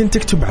 ايش ممكن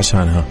تكتب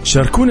عشانها؟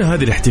 شاركونا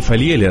هذه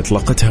الاحتفالية اللي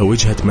أطلقتها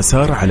وجهة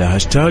مسار على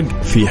هاشتاج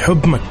في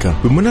حب مكة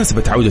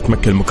بمناسبة عودة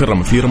مكة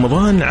المكرمة في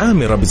رمضان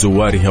عامرة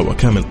بزوارها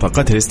وكامل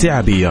طاقتها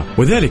الاستيعابية،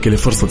 وذلك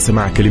لفرصة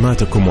سماع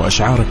كلماتكم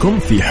وأشعاركم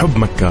في حب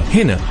مكة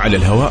هنا على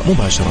الهواء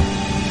مباشرة.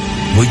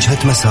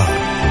 وجهة مسار،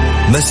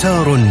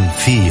 مسار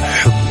في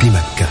حب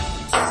مكة.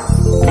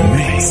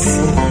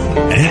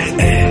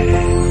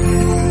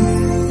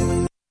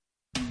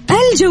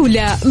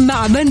 الجولة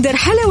مع بندر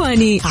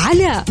حلواني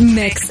على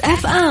ميكس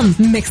اف ام.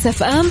 ميكس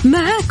اف ام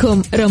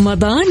معاكم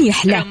رمضان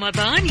يحلى.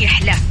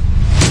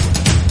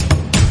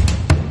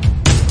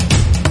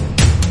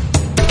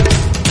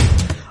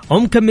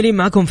 ومكملين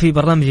معكم في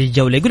برنامج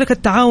الجولة. يقول لك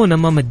التعاون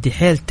أمام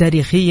الدحيل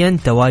تاريخيا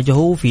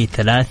تواجهوا في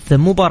 3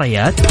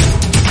 مباريات،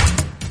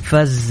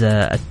 فاز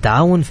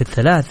التعاون في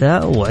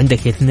 3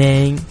 وعندك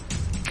 2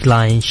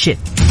 كلاين شيت.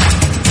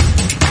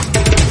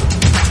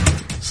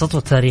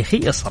 سطوة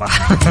تاريخية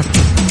صراحة.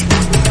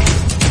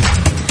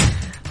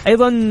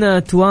 أيضا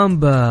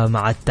توامبا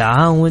مع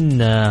التعاون،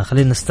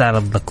 خلينا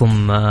نستعرض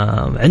لكم.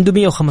 عنده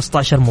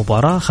 115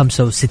 مباراة،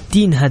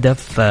 65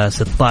 هدف،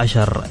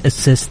 16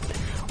 اسيست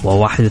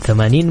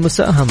و81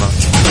 مساهمة.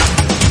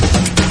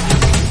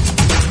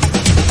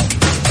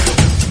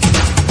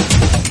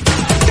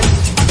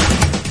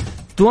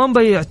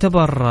 توامبا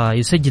يعتبر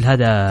يسجل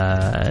هذا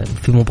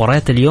في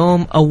مباريات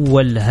اليوم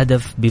أول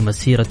هدف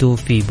بمسيرته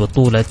في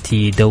بطولة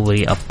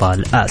دوري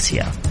أبطال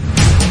آسيا.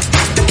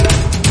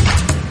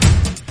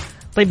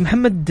 طيب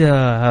محمد،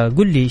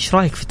 قل لي إيش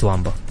رأيك في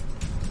توامبا؟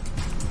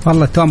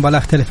 والله توامبا لا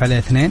أختلف عليه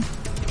 2،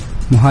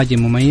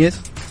 مهاجم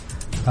مميز،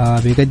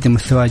 بيقدم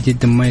مستوى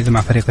جدا مميز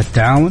مع فريق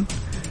التعاون.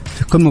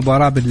 في كل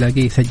مباراة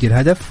بنلاقيه يسجل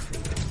هدف.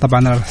 طبعا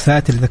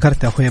الإحصائيات اللي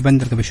ذكرتها أخويا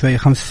بندر قبل شوية،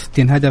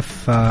 65 هدف،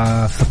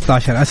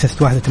 16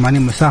 أسيست،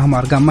 81 مساهمة،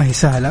 أرقام ما هي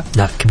سهلة،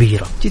 لا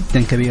كبيرة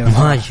جدا كبيرة،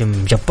 مهاجم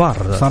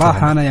جبار صراحة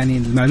طبعا. أنا يعني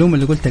المعلومة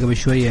اللي قلتها قبل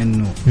شوية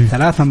إنه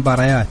 3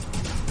 مباريات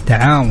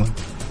تعاون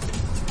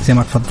زي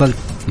ما تفضلت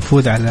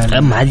يفوز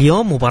على مع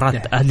اليوم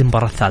مباراة هذه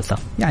المباراة الثالثة،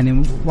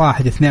 يعني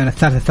 1-2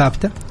 الثالثة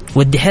ثابتة.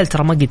 والدحيل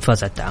ترى ما قد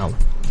فاز على التعاون،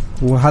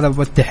 وهذا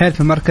الدحيل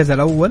في المركز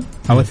الأول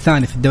أو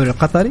الثاني في الدوري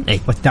القطري،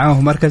 والتعاون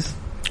في مركز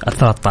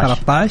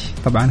 13.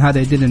 طبعا هذا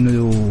يدل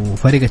إنه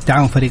فريق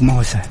التعاون فريق ما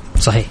هو سهل.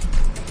 صحيح،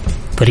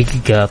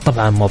 فريق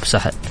طبعا ما هو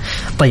بسهل.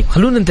 طيب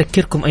خلونا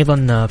نذكركم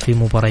أيضا في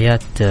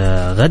مباريات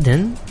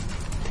غدا.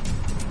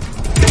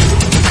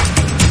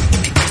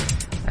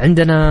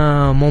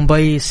 عندنا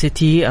مومباي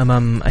سيتي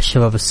أمام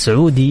الشباب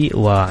السعودي،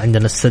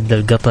 وعندنا السد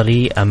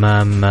القطري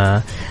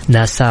أمام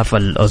ناساف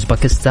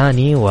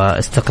الأوزبكستاني،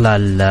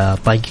 واستقلال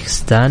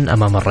طاجكستان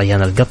أمام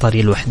الريان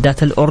القطري،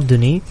 الوحدات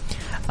الأردني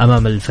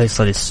أمام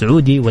الفيصل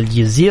السعودي،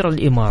 والجزيرة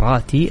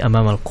الإماراتي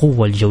أمام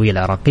القوة الجوية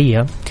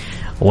العراقية،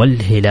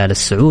 والهلال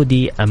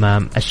السعودي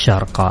أمام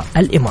الشارقة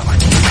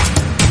الإماراتي.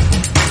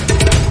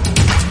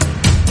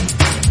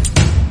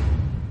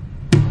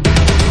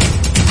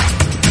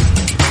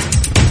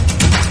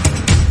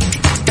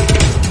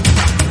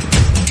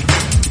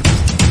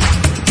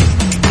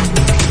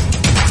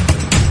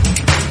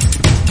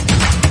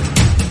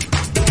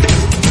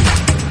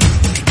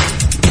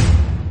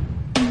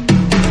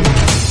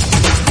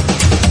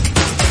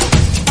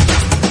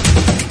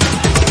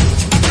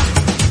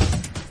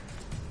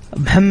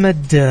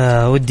 محمد،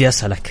 ودي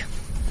أسألك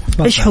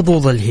إيش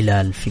حظوظ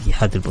الهلال في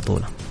هذه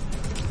البطولة؟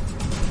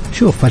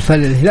 شوف،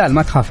 الهلال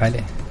ما تخاف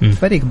عليه،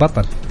 فريق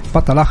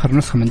بطل آخر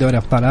نسخة من دوري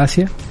أبطال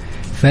آسيا،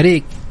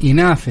 فريق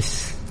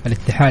ينافس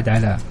الاتحاد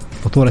على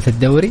بطولة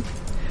الدوري،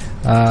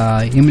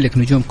 يملك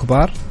نجوم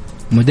كبار،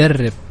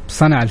 مدرب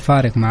صنع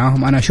الفارق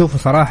معاهم. أنا أشوفه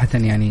صراحة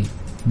يعني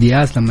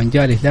دياز لما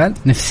جاء الهلال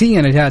نفسيا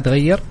الهلال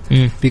تغير،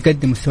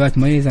 بيقدم مستويات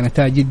مميزة،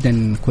 نتائج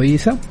جدا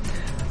كويسة.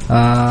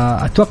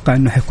 أتوقع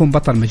أنه حيكون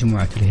بطل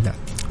مجموعة الهلال،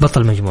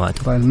 بطل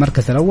مجموعته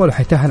المركز الأول،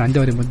 وحيتأهل عن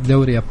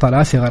دوري أبطال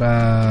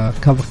آسيا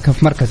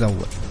كف مركز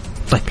أول.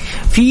 طيب،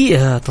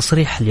 في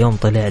تصريح اليوم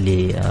طلع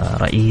لي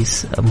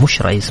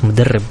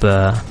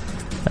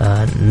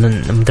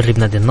مدرب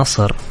نادي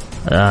النصر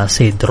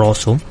سيد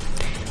روسو،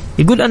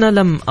 يقول أنا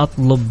لم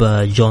أطلب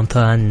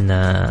جونثان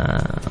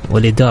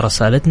والإدارة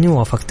سألتني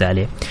ووافقت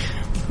عليه.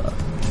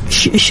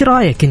 إيش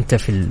رأيك أنت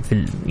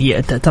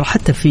ترى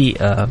حتى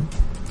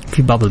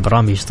في بعض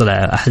البرامج طلع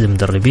أحد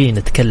المدربين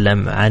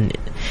يتكلم عن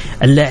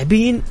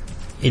اللاعبين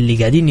اللي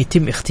قاعدين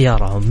يتم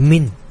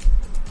اختيارهم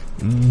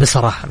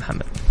بصراحة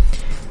محمد،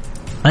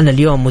 أنا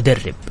اليوم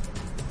مدرب،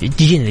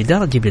 تجيني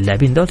الإدارة تجيب لي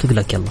اللاعبين دول تقول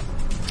لك يلا،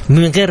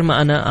 من غير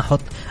ما أنا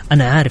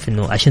أنا عارف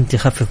إنه عشان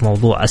تخفف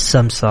موضوع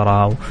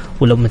السمسرة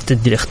ولو ما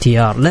تدي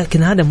الاختيار،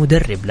 لكن هذا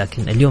مدرب،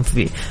 لكن اليوم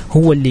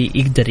هو اللي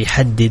يقدر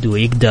يحدد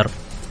ويقدر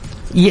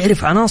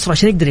يعرف عناصر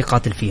عشان يقدر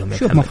يقاتل فيهم.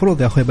 شوف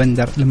مفروض يا أخوي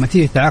بندر لما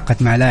تيجي تتعاقد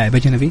مع لاعب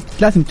أجنبي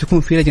لازم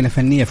تكون في لجنة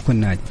فنية في كل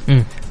نادي.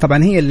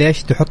 طبعا هي اللي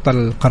إيش تحط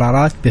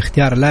القرارات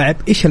باختيار لاعب،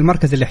 إيش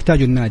المركز اللي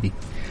يحتاجه النادي.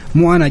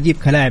 مو أنا أجيب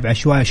كلاعب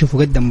عشوائي أشوفه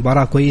قدم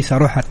مباراة كويسة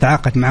أروح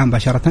أتعاقد معاه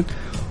مباشرة.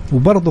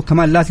 وبرضه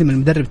كمان لازم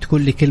المدرب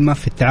تكون لي كلمة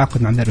في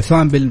التعاقد مع المدرب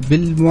سواء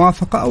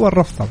بالموافقة أو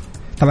الرفض.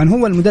 طبعا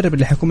هو المدرب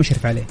اللي حيكون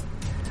مشرف عليه.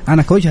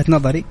 أنا كوجهة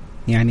نظري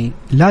يعني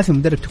لازم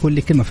المدرب تكون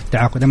لي كلمة في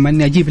التعاقد. أما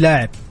إني أجيب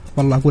لاعب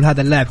والله أقول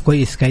هذا اللاعب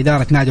كويس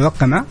كإدارة نادي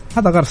وقع معه،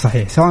 هذا غير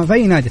صحيح سواء في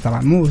أي نادي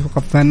طبعا مو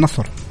في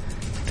النصر،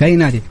 في أي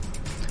نادي.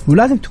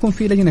 ولازم تكون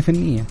في لجنة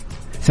فنية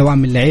سواء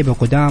من لعيبة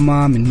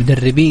قدامى من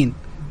مدربين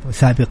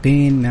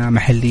سابقين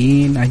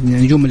محليين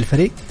نجوم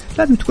الفريق،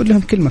 لازم تكون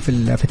لهم كلمة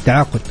في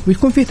التعاقد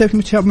ويكون في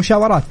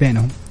مشاورات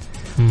بينهم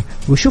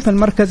ويشوف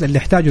المركز اللي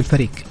يحتاجه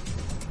الفريق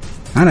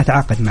أنا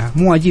أتعاقد معه.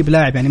 مو أجيب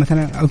لاعب يعني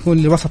مثلا أكون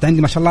الوسط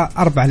عندي ما شاء الله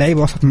 4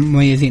 لعيبة وسط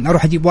مميزين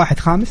أروح أجيب واحد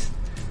خامس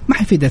ما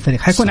حيفيد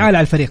الفريق، حيكون عالي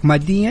على الفريق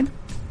ماديا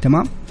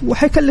تمام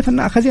وحيكلف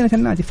خزينة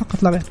النادي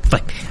فقط لا غير.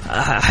 طيب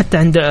حتى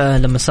عند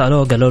لما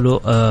سألوه قالوا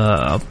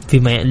له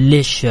فيما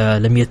ليش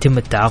لم يتم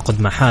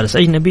التعاقد مع حارس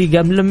أجنبي،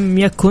 قال لم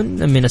يكن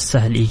من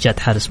السهل إيجاد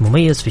حارس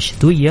مميز في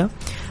الشتوية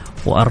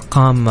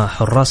وأرقام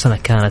حراسنا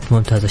كانت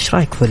ممتازة. إيش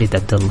رأيك في وليد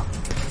عبد الله؟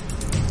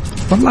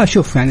 والله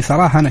شوف يعني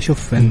صراحة أنا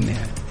أشوف إن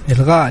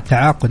إلغاء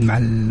تعاقد مع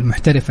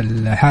المحترف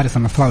الحارس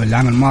النصراوي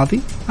العام الماضي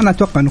أنا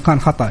أتوقع إنه كان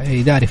خطأ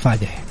إداري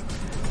فادح،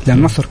 لأن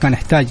النصر كان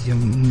يحتاج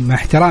مع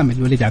احترامي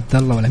لوليد عبد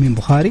الله والأمين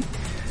بخاري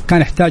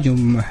كان يحتاج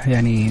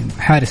يعني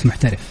حارس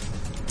محترف.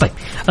 طيب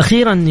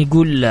أخيرا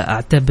يقول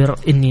أعتبر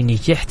إني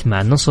نجحت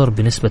مع النصر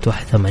بنسبة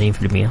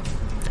 81%.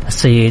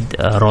 السيد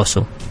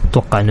روسو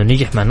توقع إنه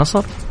نجح مع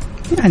النصر؟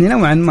 يعني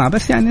نوعا ما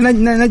بس يعني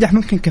نجح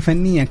ممكن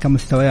كفنيا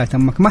كمستويات،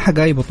 أما ما حقق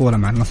أي بطولة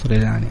مع النصر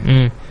الآن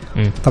يعني.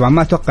 طبعا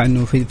ما أتوقع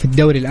إنه في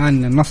الدوري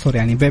الآن النصر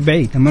يعني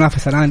بعيد.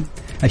 المنافسة الآن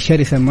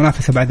الشرسة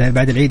المنافسة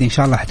بعد العيد إن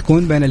شاء الله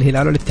حتكون بين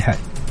الهلال والاتحاد.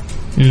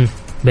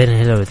 بين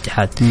الهلال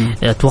والاتحاد.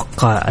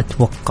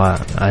 أتوقع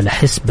على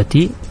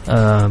حسبتي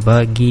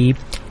باقي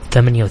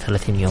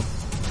 38 يوم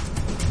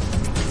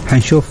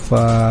حنشوف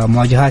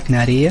مواجهات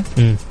نارية.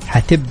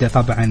 حتبدأ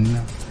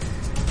طبعا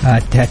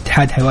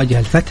الاتحاد حيواجه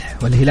الفتح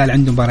والهلال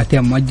عنده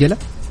مباراتين مؤجلة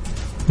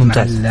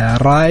ممتاز. مع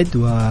الرائد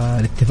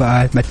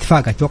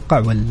والاتفاق أتوقع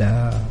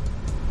ولا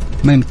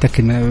ما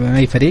متأكد من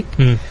أي فريق.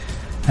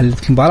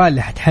 المباراة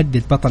اللي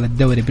حتحدد بطل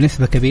الدوري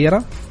بنسبة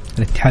كبيرة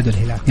الاتحاد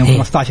والهلال يوم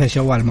 15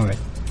 شوال الموعد.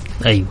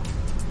 أيوه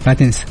لا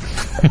تنسى.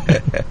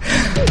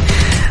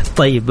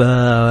 طيب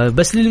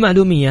بس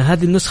للمعلومية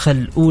هذه النسخة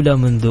الأولى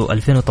منذ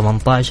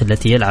 2018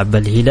 التي يلعب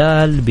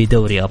الهلال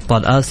بدوري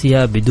أبطال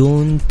آسيا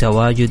بدون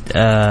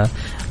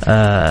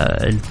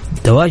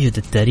تواجد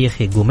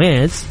التاريخي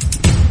غوميز.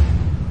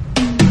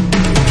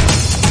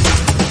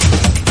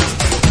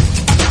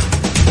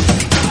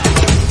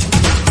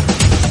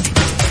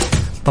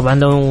 طبعا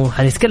لو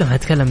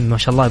هنتكلم ما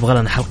شاء الله يبغى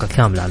لنا حلقة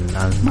كاملة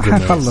عن ما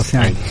حنخلص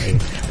يعني.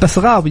 بس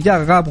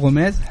غاب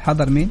غوميز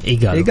حضر مين؟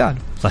 إيقالو.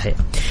 صحيح.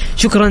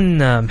 شكرا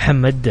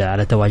محمد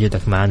على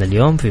تواجدك معنا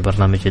اليوم في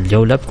برنامج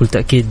الجولة، بكل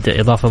تأكيد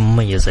إضافة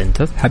مميزة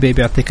أنت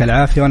حبيبي. يعطيك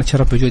العافية وأنا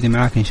تشرف بوجودي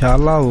معاك إن شاء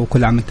الله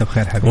وكل عام وأنت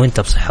بخير حبيبي. وأنت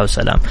بصحة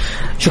وسلام.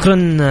 شكرا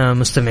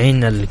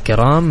مستمعينا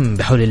الكرام،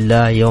 بحول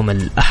الله يوم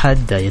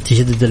الأحد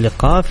يتجدد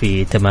اللقاء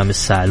في تمام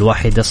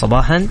 1:00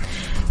 صباحا.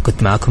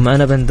 كنت معكم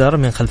أنا بندر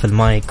من خلف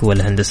المايك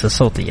والهندسة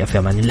الصوتية. في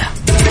أمان الله.